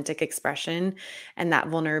like authentic expression and that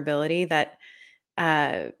vulnerability that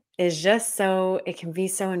uh is just so it can be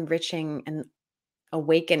so enriching and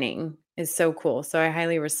awakening is so cool. So I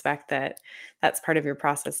highly respect that that's part of your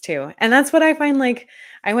process too. And that's what I find like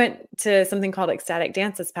I went to something called ecstatic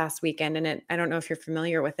dance this past weekend and I don't know if you're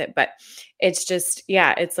familiar with it, but it's just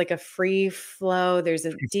yeah, it's like a free flow. There's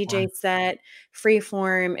a DJ Freeform. set, free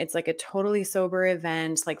form. It's like a totally sober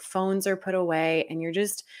event. Like phones are put away and you're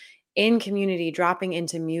just in community dropping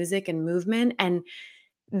into music and movement and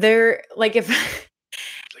they're like if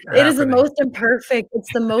It's like it is the happening. most imperfect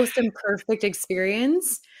it's the most imperfect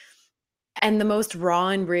experience and the most raw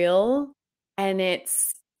and real, and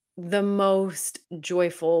it's the most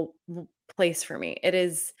joyful place for me. It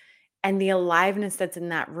is and the aliveness that's in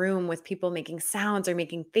that room with people making sounds or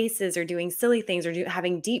making faces or doing silly things or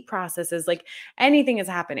having deep processes, like anything is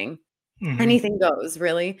happening. Hmm. Anything goes,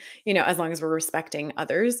 really, as long as we're respecting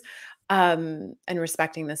others, and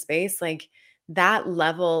respecting the space, like, that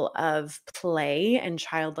level of play and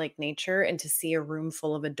childlike nature and to see a room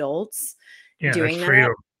full of adults Yeah, that's doing that.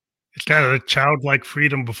 freedom. It's kind of a childlike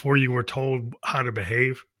freedom before you were told how to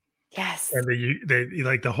behave. Yes. And they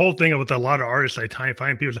like the whole thing with a lot of artists,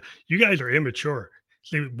 find people, you guys are immature.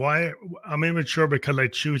 See, why I'm immature because I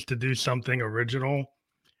choose to do something original,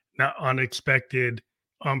 not unexpected,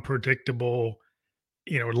 unpredictable,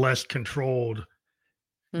 less controlled.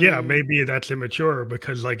 Yeah, Mm, maybe that's immature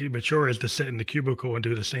because like immature is to sit in the cubicle and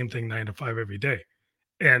do the same thing 9 to 5 every day.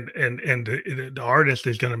 And the artist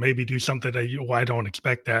is going to maybe do something that well, I don't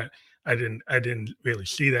expect that. I didn't really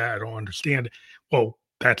see that. I don't understand it. Well,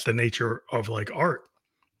 that's the nature of like art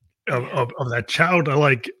yeah. of that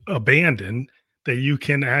childlike abandon that you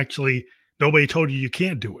can actually nobody told you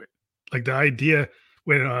can't do it. Like the idea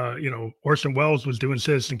when Orson Welles was doing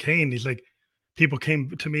Citizen Kane, he's like people came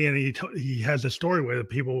to me and he has a story where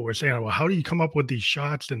people were saying, "Well, how do you come up with these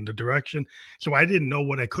shots and the direction?" So I didn't know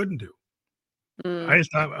what I couldn't do. I Mm,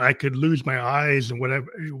 just thought I could lose my eyes and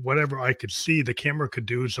whatever I could see, the camera could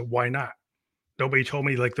do. So why not? Nobody told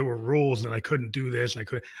me like there were rules and I couldn't do this and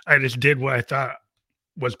I just did what I thought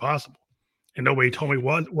was possible. And nobody told me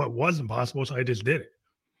what wasn't possible, so I just did it.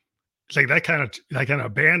 It's like that kind of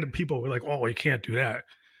abandoned people were like, "Oh, you can't do that,"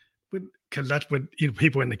 but because that's what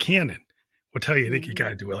people in the canon will tell you. Think you got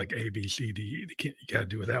mhm. to do it like A, B, C, D. You got to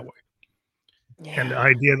do it that way. And the Yeah.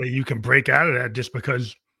 idea that you can break out of that just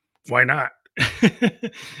because, why not?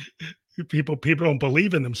 People don't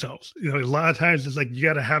believe in themselves. A lot of times it's like you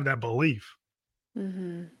got to have that belief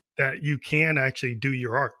Mhm. that you can actually do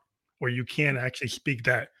your art, or you can actually speak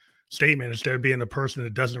that statement instead of being the person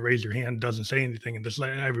that doesn't raise your hand, doesn't say anything, and just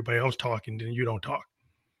letting everybody else talk, and then you don't talk.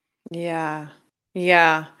 Yeah.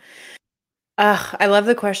 Yeah. Ugh, I love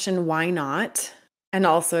the question, "Why not?" And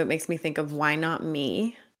also it makes me think of, "Why not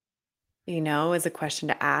me?" Is a question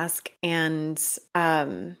to ask, and,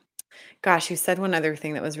 gosh, you said one other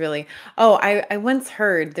thing that was really I once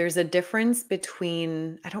heard there's a difference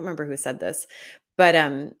between I don't remember who said this, but,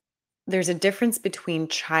 there's a difference between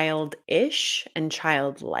childish and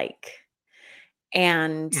childlike,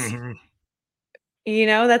 and Mhm.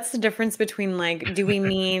 That's the difference between, like, do we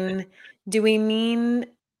mean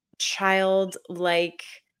childlike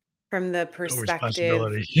from the No perspective.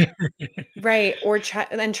 responsibility. Right, or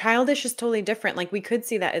and childish is totally different, like, we could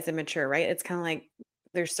see that as immature, right? It's kinda like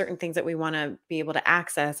there's certain things that we wanna be able to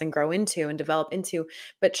access and grow into and develop into,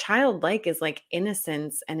 but childlike is, like,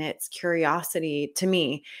 innocence and it's curiosity to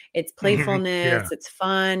me. It's Mhm. Yeah. playfulness, it's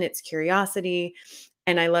fun, it's curiosity,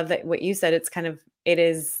 and I love that what you said, it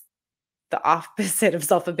is the opposite of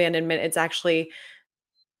self-abandonment. It's actually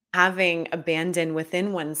having abandon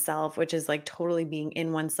within oneself, which is like totally being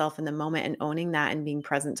in oneself in the moment and owning that and being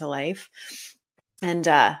present to life. And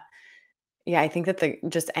yeah, I think that the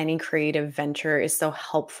just any creative venture is so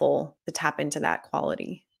helpful to tap into that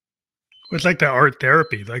quality. It's like that art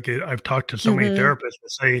therapy. Like I've talked to so many Mhm. therapists that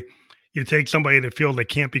say you take somebody that feel they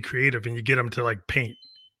can't be creative and you get them to like paint,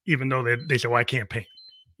 even though they say, "Well, I can't paint."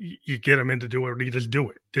 You get them into do it. You just do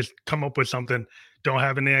it. Just come up with something. Don't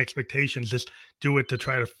have any expectations. Just do it to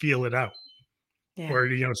try to feel it out. Yeah.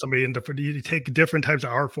 Or somebody in different. You take different types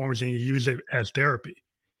of art forms and you use it as therapy.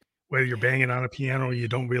 Whether you're banging on a piano, you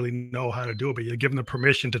don't really know how to do it, but you give them the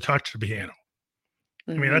permission to touch the piano.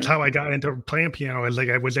 I mean, that's Mhm. how I got into playing piano.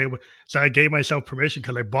 I was able, so I gave myself permission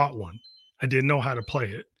because I bought one. I didn't know how to play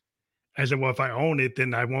it. I said, well, if I own it,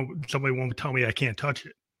 then somebody won't tell me I can't touch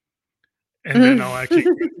it. And then I'll actually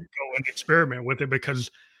go and experiment with it because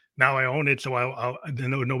now I own it. So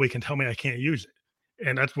then nobody can tell me I can't use it.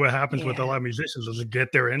 And that's what happens with a Yeah. lot of musicians is they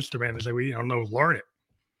get their instrument and say, well, no, learn it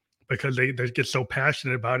because they get so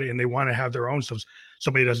passionate about it and they want to have their own. So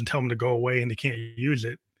somebody doesn't tell them to go away and they can't use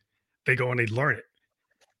it. They go and they learn it.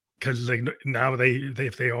 'Cause, like, now they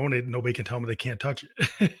if they own it, nobody can tell them they can't touch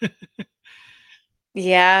it.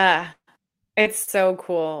 Yeah. It's so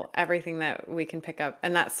cool, everything that we can pick up,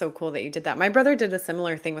 and that's so cool that you did that. My brother did a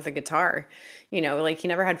similar thing with a guitar. Like, he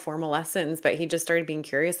never had formal lessons, but he just started being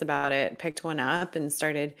curious about it, picked one up, and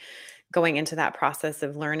started going into that process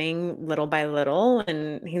of learning little by little,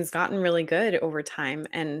 and he's gotten really good over time,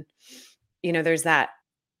 and, there's that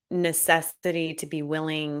necessity to be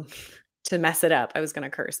willing to mess it up. I was gonna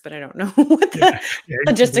curse, but I don't know what Yeah, the yeah, you can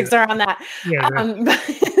do logistics that. are on that. Yeah,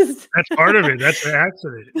 But that's part of it. That's the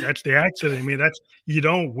accident. That's the accident. I mean, that's you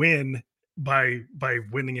don't win by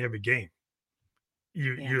winning every game.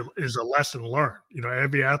 Yeah. You is a lesson learned.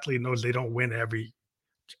 Every athlete knows they don't win every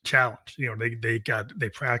challenge. They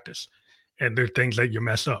practice, and there are things that you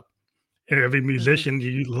mess up. And every Mhm. musician,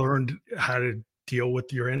 you learned how to deal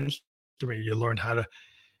with your instrument. You learned how to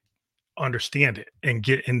understand it and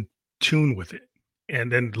get in tune with it,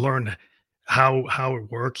 and then learn how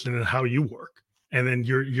it works and then how you work. And then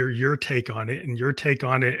your take on it and your take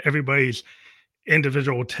on it. Everybody's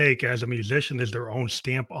individual take as a musician is their own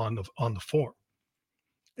stamp on the form.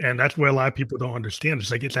 And Yeah. that's where a lot of people don't understand.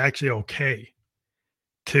 It's like it's actually okay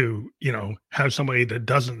to, have somebody that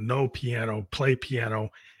doesn't know piano play piano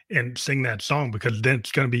and sing that song because then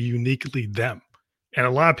it's going to be uniquely them. And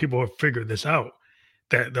a lot of people have figured this out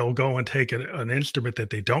that they'll go and take an instrument that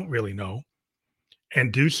they don't really know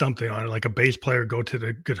and do something on it, like a bass player go to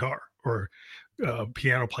the guitar or a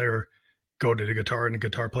piano player go to the guitar and the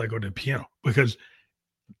guitar player go to the piano because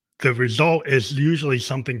the result is usually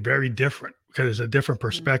something very different because it's a different Mhm.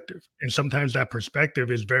 perspective. And sometimes that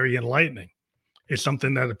perspective is very enlightening. It's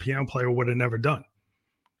something that a piano player would have never done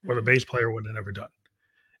or the Mhm. bass player would have never done.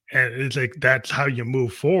 And it's like that's how you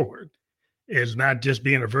move forward is not just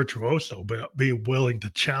being a virtuoso, but being willing to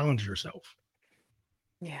challenge yourself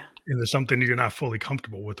Yeah. into something that you're not fully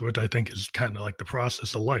comfortable with, which I think is kind of like the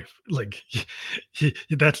process of life. Like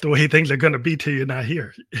that's the way things are going to be till you're not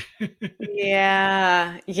here.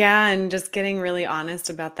 Yeah. Yeah, and just getting really honest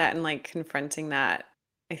about that and, like, confronting that,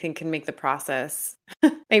 I think can make the process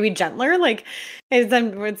maybe gentler, like,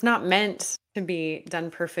 it's not meant to be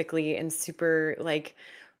done perfectly and super, like,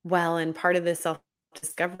 well, and part of this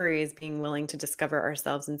self-discovery is being willing to discover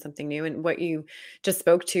ourselves in something new, and what you just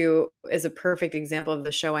spoke to is a perfect example of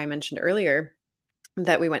the show I mentioned earlier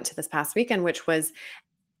that we went to this past weekend, which was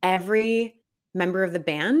every member of the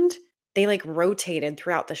band, they, like, rotated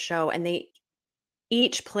throughout the show, and they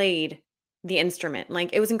each played the instrument. Like,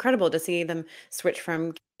 it was incredible to see them switch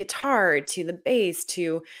from guitar to the bass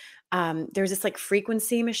to, there's this, like,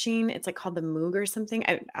 frequency machine, it's, like, called the Moog or something.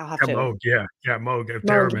 I'll have Yeah, to Moog, yeah, Moog, Moog,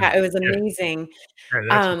 theremin. yeah, it was Yeah, amazing. yeah,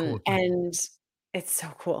 that's a cool thing. And it's so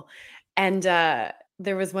cool. And,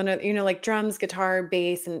 there was one of like, drums, guitar,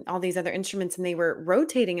 bass, and all these other instruments, and they were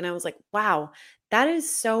rotating, and I was like, "Wow, that is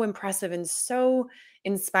so impressive and so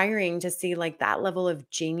inspiring to see, like, that level of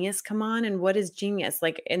genius come on." And what is genius?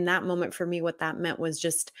 Like, in that moment for me, what that meant was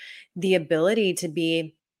just the ability to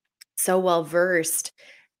be so well versed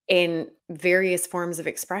in various forms of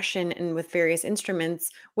expression and with various instruments,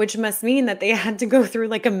 which must mean that they had to go through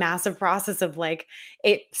like a massive process of like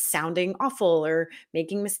it sounding awful or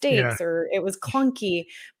making Yeah. mistakes or it was clunky.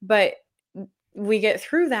 But we get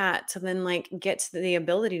through that to then like get to the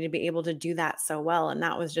ability to be able to do that so well. And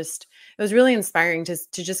that was just, it was really inspiring to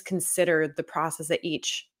just consider the process that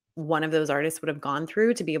each one of those artists would have gone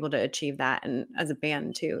through to be able to achieve that and as a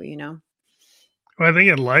band too. Well, I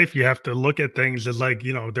think in life, you have to look at things as like,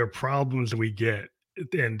 they're problems we get,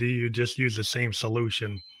 and do you just use the same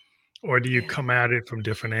solution, or do you Yeah. come at it from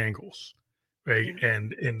different angles? Right. Yeah.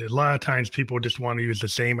 And a lot of times people just want to use the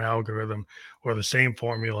same algorithm or the same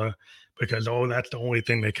formula because that's the only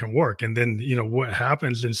thing that can work. And then what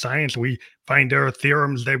happens in science, we find there are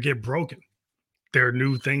theorems that get broken. There are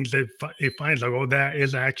new things that it finds like, that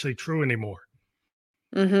isn't actually true anymore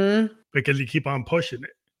Mhm. because you keep on pushing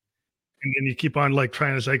it. And then you keep on like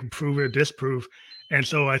trying to like prove or disprove. And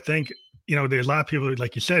so I think, there's a lot of people,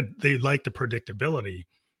 like you said, they like the predictability,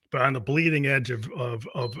 but on the bleeding edge of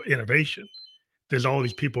innovation, there's all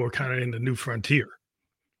these people who are kind of in the new frontier.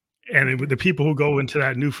 And with Mhm. the people who go into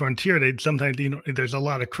that new frontier, they sometimes, there's a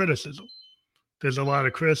lot of criticism. There's a lot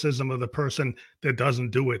of criticism of the person that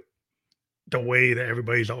doesn't do it the way that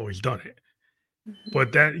everybody's always done it. Mhm.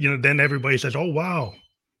 But that, then everybody says, oh, wow,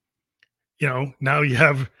 now you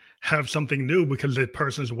have something new because the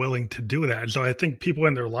person's willing to do that. And so I think people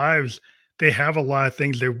in their lives, they have a lot of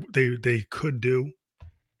things they could do.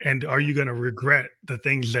 And are Yeah. you going to regret the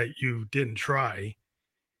things that you didn't try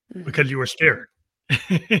Mhm. because you were scared?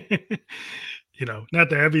 Not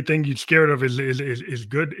that everything you're scared of is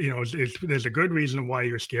good. There's a good reason why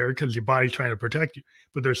you're scared because your body's trying to protect you.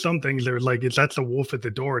 But there's some things that are like that's a wolf at the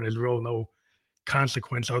door, and there's real no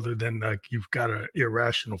consequence other than like you've got an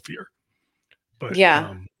irrational fear. But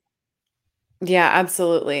Yeah. Yeah,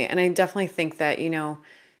 absolutely. And I definitely think that,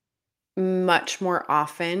 much more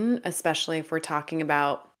often, especially if we're talking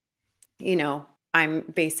about, you know, I'm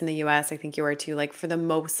based in the US, I think you are too. Like, for the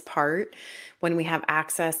most part, when we have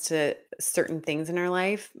access to certain things in our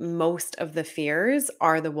life, most of the fears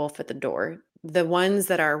are the wolf at the door. The ones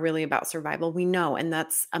that are really about survival, we know, and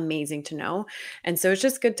that's amazing to know. And so it's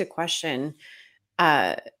just good to question,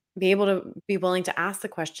 uh, be able to be willing to ask the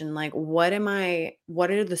question, like, what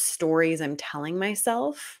are the stories I'm telling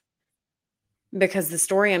myself? Because the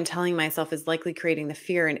story I'm telling myself is likely creating the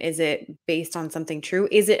fear, and is it based on something true?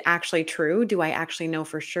 Is it actually true? Do I actually know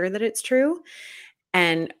for sure that it's true?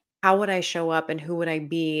 And how would I show up and who would I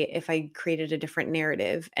be if I created a different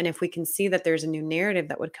narrative? And if we can see that there's a new narrative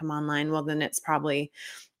that would come online, well, then it's probably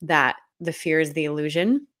that the fear is the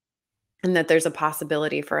illusion, and that there's a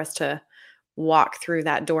possibility for us to walk through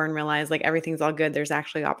that door and realize, like, everything's all good. There's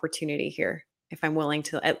actually opportunity here if I'm willing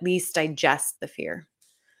to at least digest the fear.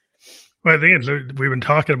 well, I think we've been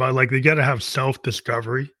talking about like you got to have self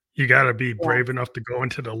discovery. You got to be Yeah. brave enough to go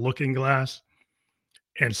into the looking glass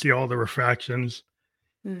and see all the refractions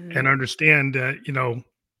and Mhm. understand that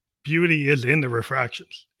beauty is in the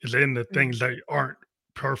refractions, is in the Mhm. things that aren't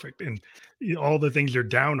perfect, and all the things you're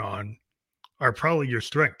down on are probably your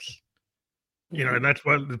strengths. And Mhm. that's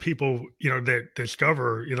what the people that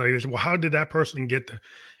discover. They say, well, how did that person get the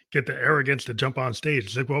arrogance to jump on stage?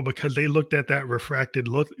 It's like, well, because they looked at that refracted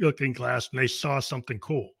looking glass and they saw something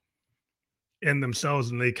cool in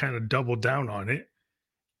themselves and they kind of doubled down on it.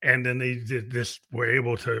 And then they did this, were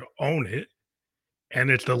able to own it. And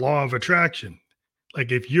it's the law of attraction.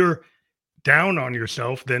 Like if you're down on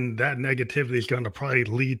yourself, then that negativity is going to probably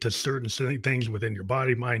lead to certain things within your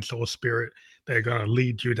body, mind, soul, spirit that are going to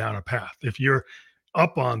lead you down a path. If you're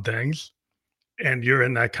up on things and you're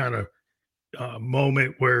in that kind of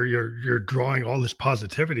moment where you're drawing all this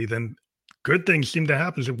positivity, then good things seem to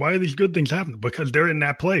happen. So why are these good things happening? Because they're in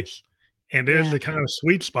that place, and there's Yeah. the kind of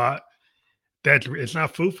sweet spot that it's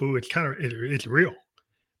not foo foo. It's kind of it's real.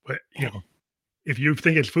 But if you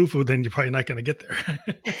think it's foo foo, then you're probably not going to get there.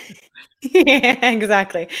 Yeah,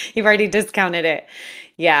 exactly. You've already discounted it.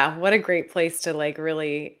 Yeah, what a great place to, like,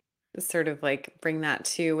 really sort of, like, bring that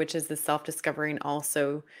to, which is the self-discovery and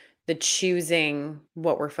also the choosing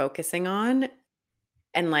what we're focusing on.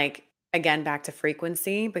 And, like, again, back to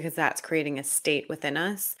frequency, because that's creating a state within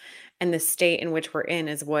us. And the state in which we're in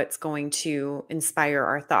is what's going to inspire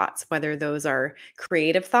our thoughts, whether those are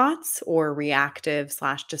creative thoughts or reactive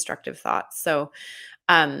slash destructive thoughts. So,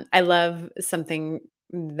 I love something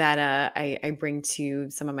that I bring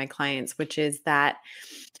to some of my clients, which is that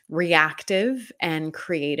reactive and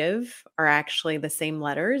creative are actually the same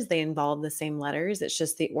letters. They involve the same letters. It's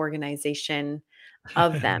just the organization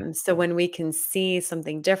of them. So when we can see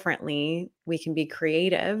something differently, we can be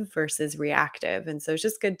creative versus reactive. And so it's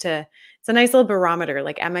just good to, it's a nice little barometer.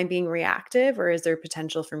 Like, am I being reactive or is there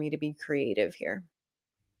potential for me to be creative here?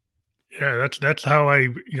 Yeah, that's how I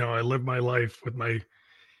live my life with my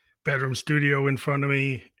bedroom studio in front of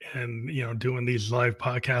me and doing these live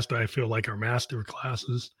podcasts that I feel like are master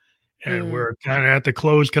classes. And Mm, we're kind of at the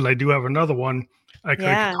close because I do have another one. I could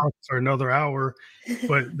yeah. talk for another hour,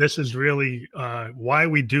 but this is really why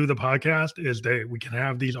we do the podcast is that we can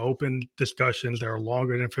have these open discussions that are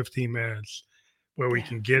longer than 15 minutes where we Yeah.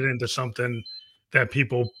 can get into something that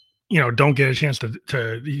people don't get a chance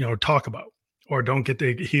to talk about or don't get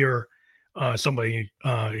to hear somebody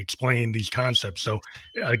explain these concepts. So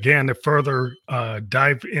again, to further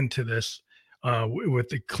dive into this with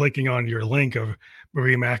the clicking on your link of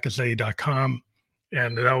mariamaccasay.com,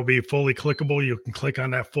 and that will be fully clickable. You can click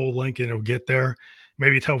on that full link and it'll get there.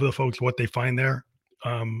 Maybe tell the folks what they find there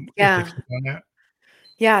if they Yeah. click on that.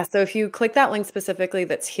 Yeah, so if you click that link specifically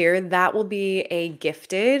that's here, that will be a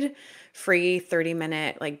gifted free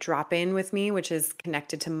 30-minute like drop in with me, which is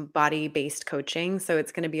connected to body-based coaching. So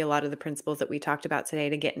it's going to be a lot of the principles that we talked about today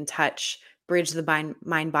to get in touch, bridge the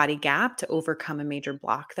mind body gap to overcome a major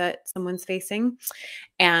block that someone's facing.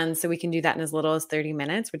 And so we can do that in as little as 30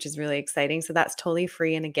 minutes, which is really exciting. So that's totally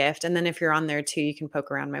free and a gift. And then if you're on there too, you can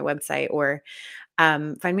poke around my website or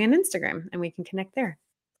find me on Instagram and we can connect there.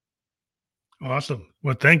 Awesome.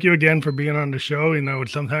 Well, thank you again for being on the show.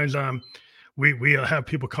 Sometimes we have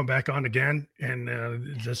people come back on again,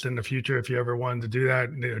 and just in the future, if you ever wanted to do that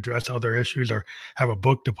and address other issues or have a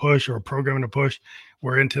book to push or a program to push,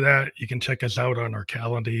 we're into that. You can check us out on our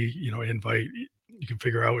calendar, invite. You can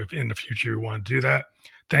figure out if in the future you want to do that.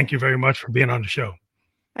 Thank you very much for being on the show.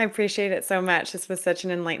 I appreciate it so much. This was such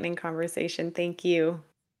an enlightening conversation. Thank you.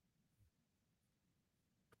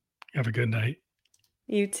 Have a good night.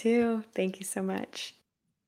 You too. Thank you so much.